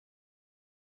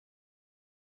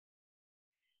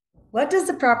What does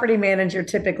the property manager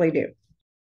typically do?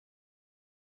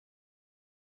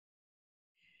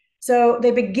 So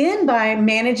they begin by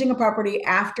managing a property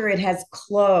after it has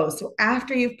closed. So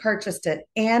after you've purchased it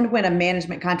and when a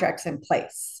management contract's in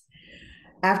place.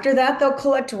 After that, they'll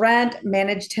collect rent,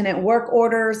 manage tenant work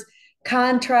orders,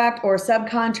 contract or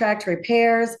subcontract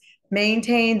repairs,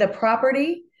 maintain the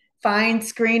property, find,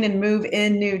 screen, and move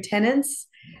in new tenants,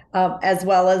 as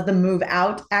well as the move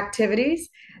out activities,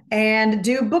 and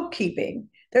do bookkeeping.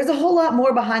 There's a whole lot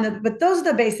more behind it, but those are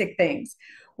the basic things.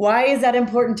 Why is that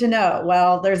important to know?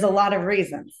 Well, there's a lot of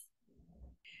reasons.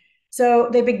 So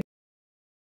they begin.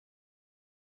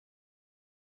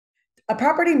 A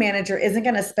property manager isn't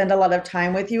going to spend a lot of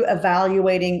time with you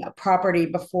evaluating a property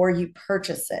before you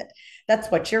purchase it. That's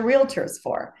what your realtor is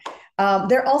for.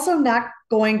 They're also not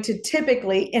going to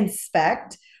typically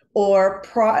inspect or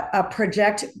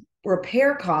project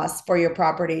repair costs for your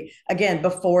property, again,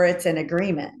 before it's in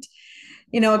agreement.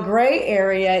 A gray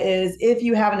area is if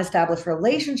you have an established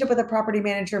relationship with a property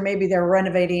manager, maybe they're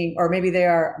renovating, or maybe they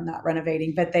are not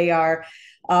renovating, but they are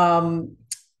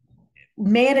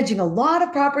managing a lot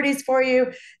of properties for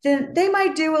you, then they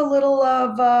might do a little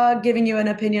of giving you an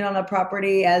opinion on a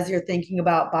property as you're thinking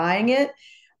about buying it.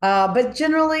 But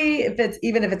generally,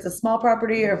 even if it's a small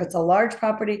property or if it's a large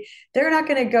property, they're not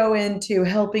going to go into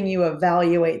helping you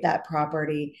evaluate that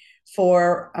property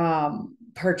for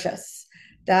purchase.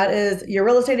 That is, your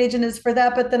real estate agent is for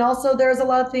that. But then also, there's a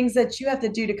lot of things that you have to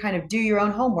do to kind of do your own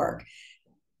homework.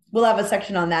 We'll have a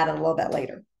section on that a little bit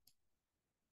later.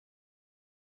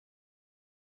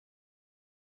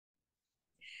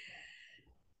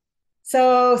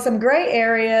 So, some gray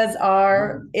areas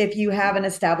are if you have an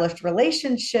established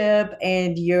relationship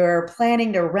and you're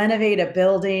planning to renovate a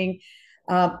building.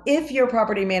 If your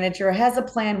property manager has a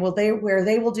plan, where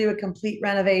they will do a complete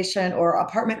renovation or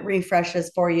apartment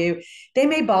refreshes for you, they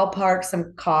may ballpark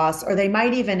some costs, or they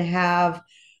might even have,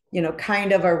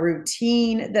 kind of a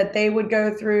routine that they would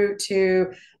go through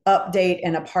to update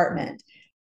an apartment.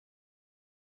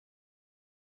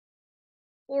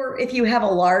 Or if you have a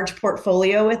large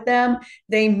portfolio with them,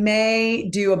 they may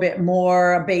do a bit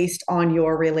more based on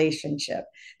your relationship.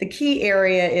 The key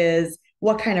area is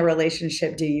what kind of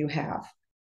relationship do you have?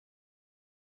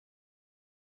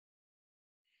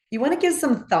 You want to give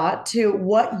some thought to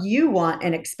what you want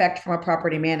and expect from a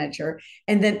property manager,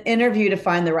 and then interview to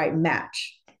find the right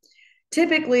match.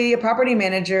 Typically, a property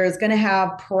manager is going to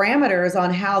have parameters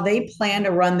on how they plan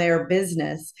to run their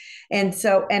business, and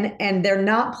they're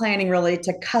not planning really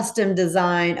to custom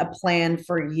design a plan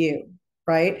for you,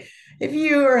 right? If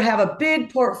you have a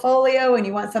big portfolio and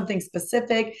you want something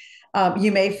specific,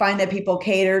 you may find that people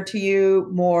cater to you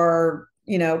more,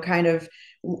 kind of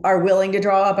are willing to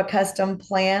draw up a custom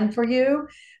plan for you.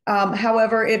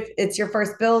 However, if it's your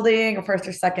first building or first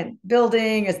or second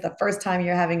building, it's the first time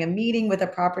you're having a meeting with a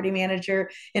property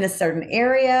manager in a certain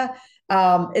area,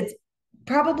 it's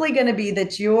probably going to be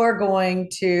that you're going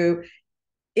to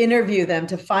interview them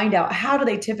to find out how do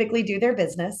they typically do their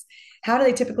business, how do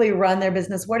they typically run their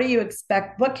business, what do you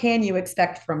expect, what can you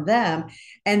expect from them,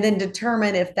 and then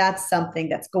determine if that's something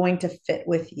that's going to fit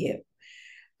with you.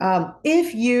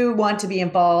 If you want to be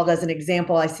involved, as an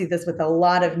example, I see this with a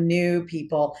lot of new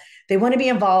people. They want to be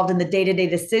involved in the day-to-day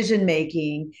decision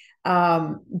making,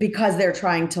 because they're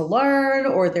trying to learn,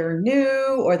 or they're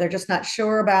new, or they're just not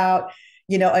sure about,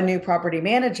 a new property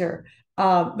manager.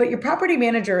 But your property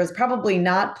manager is probably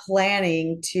not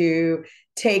planning to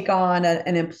take on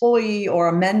an employee or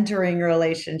a mentoring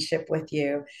relationship with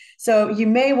you. So you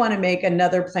may want to make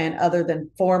another plan other than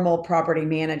formal property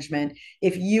management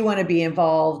if you want to be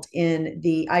involved in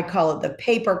I call it the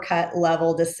paper cut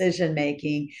level decision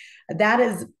making. That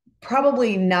is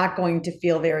probably not going to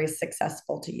feel very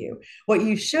successful to you. What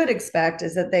you should expect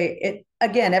is that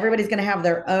again, everybody's going to have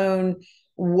their own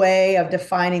way of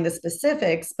defining the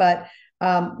specifics, but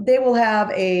they will have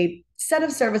a set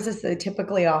of services that they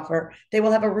typically offer. They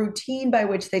will have a routine by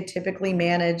which they typically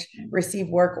manage, receive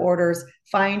work orders,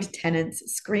 find tenants,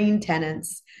 screen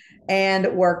tenants,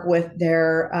 and work with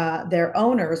their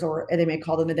owners, or they may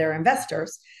call them their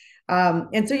investors.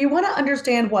 And so you want to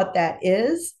understand what that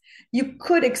is. You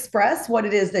could express what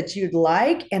it is that you'd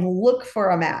like and look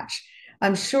for a match.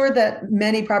 I'm sure that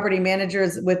many property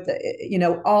managers, with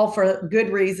all for good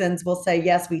reasons, will say,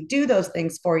 yes, we do those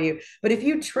things for you. But if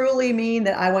you truly mean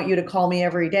that I want you to call me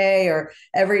every day, or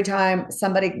every time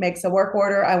somebody makes a work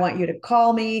order, I want you to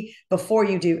call me before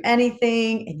you do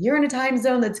anything, and you're in a time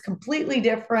zone that's completely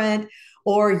different,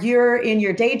 or you're in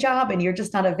your day job and you're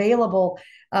just not available,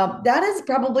 that is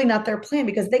probably not their plan,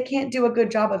 because they can't do a good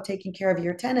job of taking care of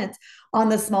your tenants on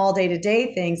the small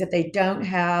day-to-day things if they don't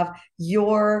have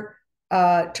your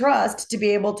trust to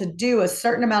be able to do a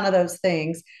certain amount of those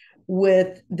things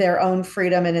with their own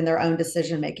freedom and in their own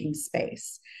decision making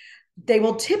space. They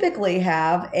will typically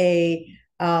have a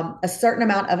certain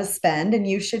amount of a spend, and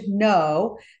you should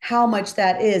know how much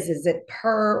that is. Is it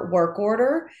per work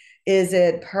order? Is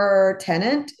it per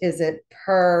tenant? Is it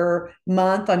per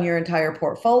month on your entire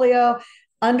portfolio?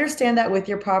 Understand that with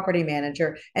your property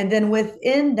manager. And then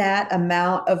within that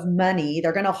amount of money,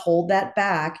 they're going to hold that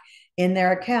back in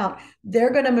their account.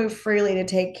 They're going to move freely to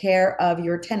take care of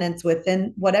your tenants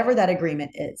within whatever that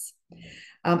agreement is.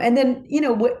 And then,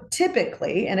 what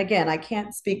typically, and again, I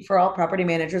can't speak for all property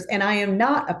managers, and I am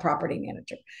not a property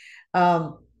manager.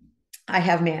 Um, I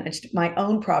have managed my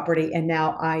own property, and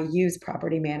now I use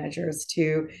property managers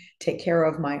to take care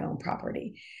of my own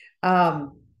property.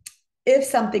 Um, if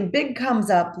something big comes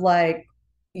up, like,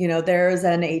 there's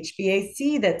an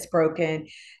HVAC that's broken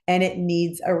and it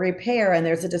needs a repair, and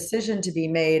there's a decision to be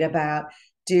made about,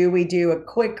 do we do a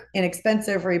quick,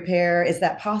 inexpensive repair? Is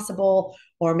that possible?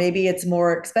 Or maybe it's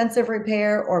more expensive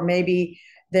repair, or maybe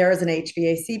there is an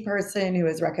HVAC person who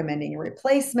is recommending a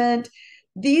replacement.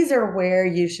 These are where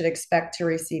you should expect to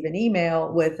receive an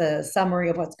email with a summary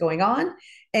of what's going on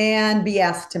and be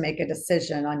asked to make a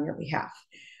decision on your behalf.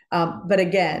 But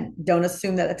again, don't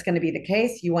assume that that's going to be the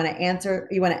case. You want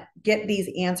to get these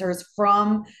answers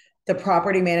from the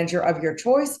property manager of your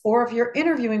choice, or if you're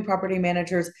interviewing property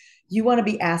managers, you want to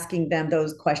be asking them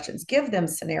those questions. Give them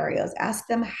scenarios. Ask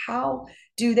them, how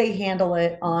do they handle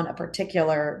it on a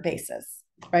particular basis,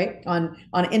 right? On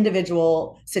an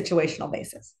individual situational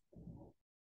basis.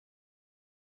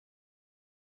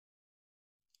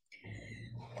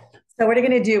 So what are you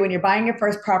going to do when you're buying your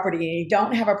first property and you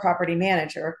don't have a property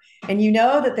manager, and you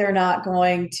know that they're not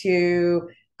going to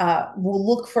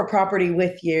look for property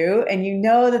with you, and you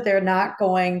know that they're not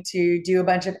going to do a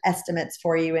bunch of estimates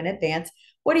for you in advance?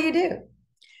 What do?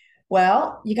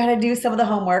 Well, you got to do some of the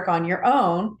homework on your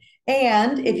own.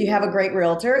 And if you have a great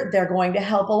realtor, they're going to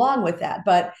help along with that.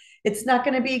 But it's not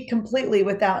going to be completely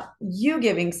without you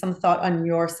giving some thought on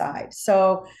your side.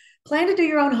 So plan to do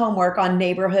your own homework on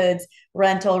neighborhoods,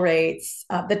 rental rates,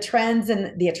 the trends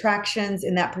and the attractions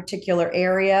in that particular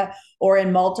area, or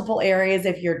in multiple areas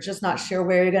if you're just not sure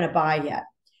where you're going to buy yet.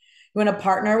 You want to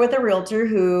partner with a realtor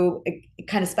who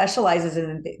kind of specializes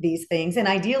in these things, and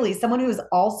ideally someone who is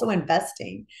also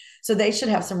investing. So they should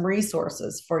have some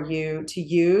resources for you to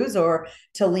use or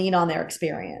to lean on their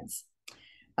experience.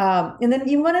 And then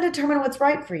you want to determine what's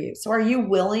right for you. So are you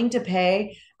willing to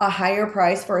pay a higher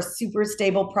price for a super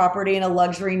stable property in a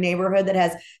luxury neighborhood that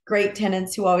has great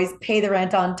tenants who always pay the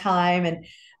rent on time, and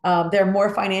they're more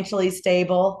financially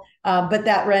stable, but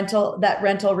that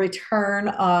rental return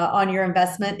on your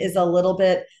investment is a little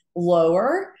bit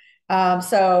lower?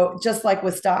 So just like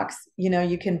with stocks,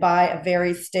 you can buy a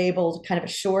very stable, kind of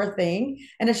a sure thing,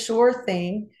 and a sure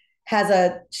thing has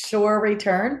a sure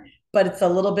return, but it's a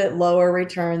little bit lower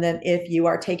return than if you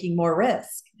are taking more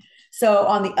risk. So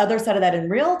on the other side of that, in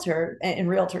real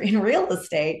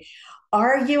estate,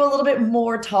 are you a little bit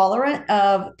more tolerant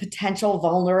of potential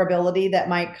vulnerability that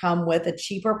might come with a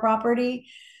cheaper property?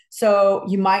 So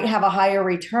you might have a higher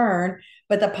return,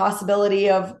 but the possibility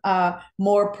of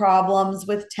more problems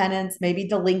with tenants, maybe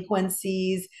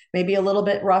delinquencies, maybe a little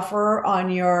bit rougher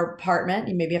on your apartment.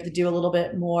 You maybe have to do a little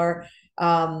bit more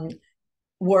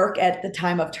work at the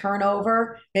time of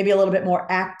turnover, maybe a little bit more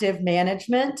active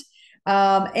management,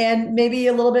 and maybe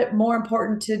a little bit more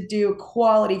important to do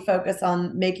quality focus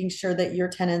on making sure that your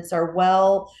tenants are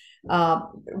well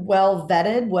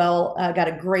vetted, got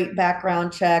a great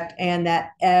background checked, and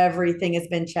that everything has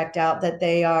been checked out, that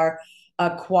they are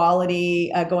a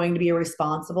quality, going to be a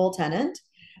responsible tenant.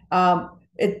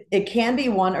 It can be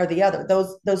one or the other.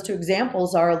 Those two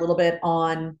examples are a little bit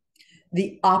on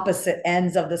the opposite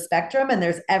ends of the spectrum, and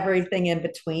there's everything in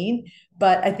between,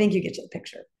 but I think you get to the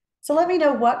picture. So let me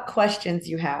know what questions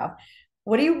you have.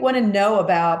 What do you want to know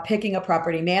about picking a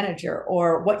property manager,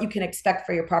 or what you can expect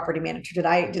for your property manager? Did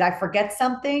I forget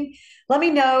something? Let me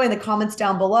know in the comments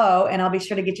down below, and I'll be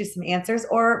sure to get you some answers,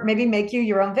 or maybe make you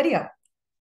your own video.